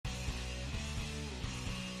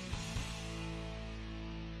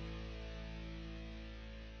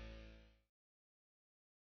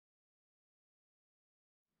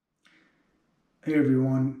Hey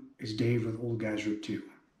everyone, it's Dave with Old Guys Rip 2.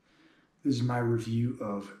 This is my review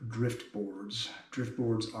of drift boards. Drift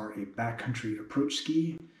boards are a backcountry approach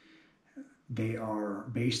ski. They are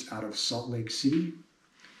based out of Salt Lake City.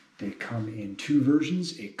 They come in two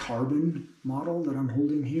versions, a carbon model that I'm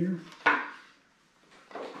holding here,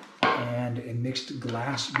 and a mixed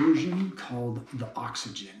glass version called the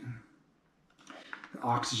Oxygen. The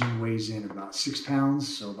Oxygen weighs in about 6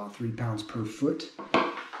 pounds, so about 3 pounds per foot.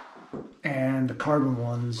 And the carbon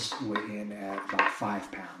ones weigh in at about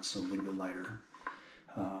 5 pounds, so a little bit lighter.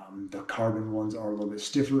 The carbon ones are a little bit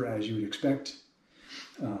stiffer, as you would expect.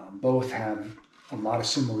 Both have a lot of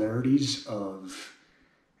similarities of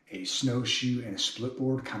a snowshoe and a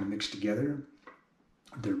splitboard kind of mixed together.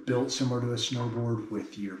 They're built similar to a snowboard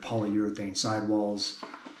with your polyurethane sidewalls,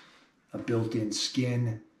 a built-in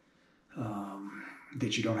skin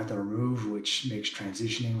that you don't have to remove, which makes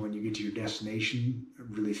transitioning when you get to your destination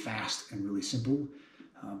really fast and really simple.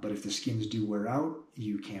 But if the skins do wear out,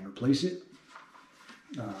 you can replace it.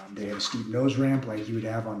 They have a steep nose ramp like you would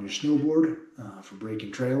have on your snowboard for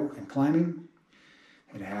breaking trail and climbing.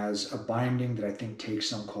 It has a binding that I think takes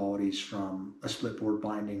some qualities from a splitboard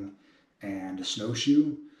binding and a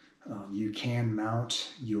snowshoe. You can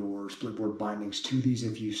mount your splitboard bindings to these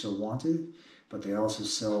if you so wanted, but they also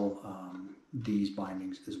sell these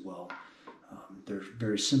bindings as well. They're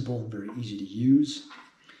very simple, very easy to use.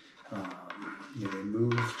 They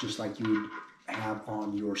move just like you would have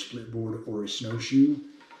on your splitboard or a snowshoe.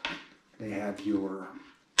 They have your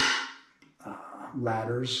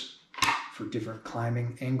ladders for different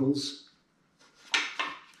climbing angles.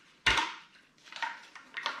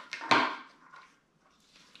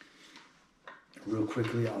 Real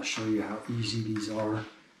quickly, I'll show you how easy these are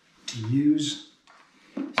to use.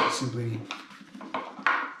 So simply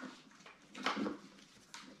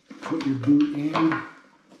put your boot in,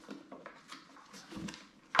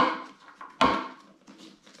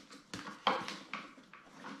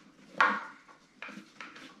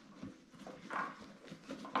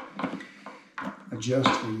 adjust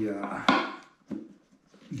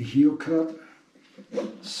the heel cup,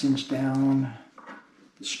 cinch down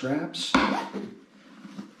the straps.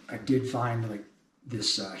 I did find like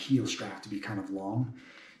this heel strap to be kind of long.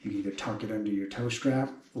 You can either tuck it under your toe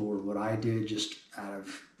strap, or what I did just out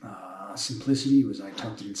of simplicity was I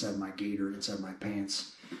tucked it inside my gaiter, inside my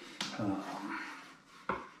pants.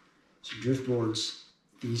 So drift boards,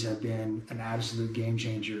 these have been an absolute game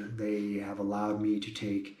changer. They have allowed me to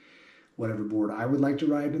take whatever board I would like to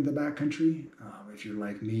ride in the backcountry. If you're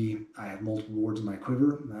like me, I have multiple boards in my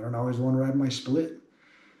quiver. I don't always want to ride my split.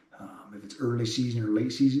 If it's early season or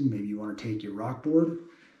late season, maybe you want to take your rock board,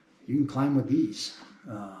 you can climb with these.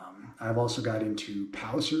 I've also got into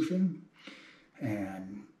powsurfing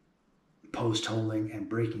and post holing and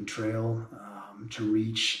breaking trail to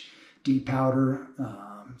reach deep powder,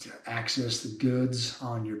 to access the goods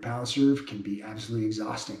on your powsurf can be absolutely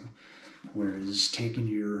exhausting. Whereas taking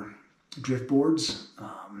your drift boards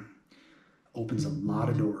opens a lot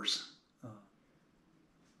of doors.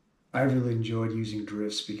 I really enjoyed using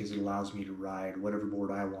drifts because it allows me to ride whatever board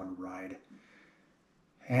I want to ride.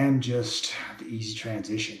 And just the easy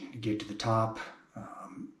transition. You get to the top,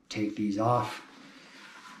 take these off.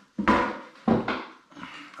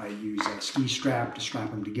 I use a ski strap to strap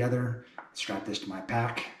them together, strap this to my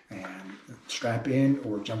pack, and strap in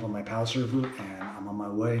or jump on my powsurfer, and I'm on my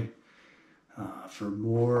way. For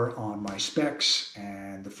more on my specs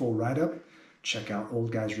and the full write-up, check out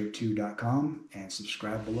oldguysrip2.com and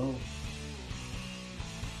subscribe below.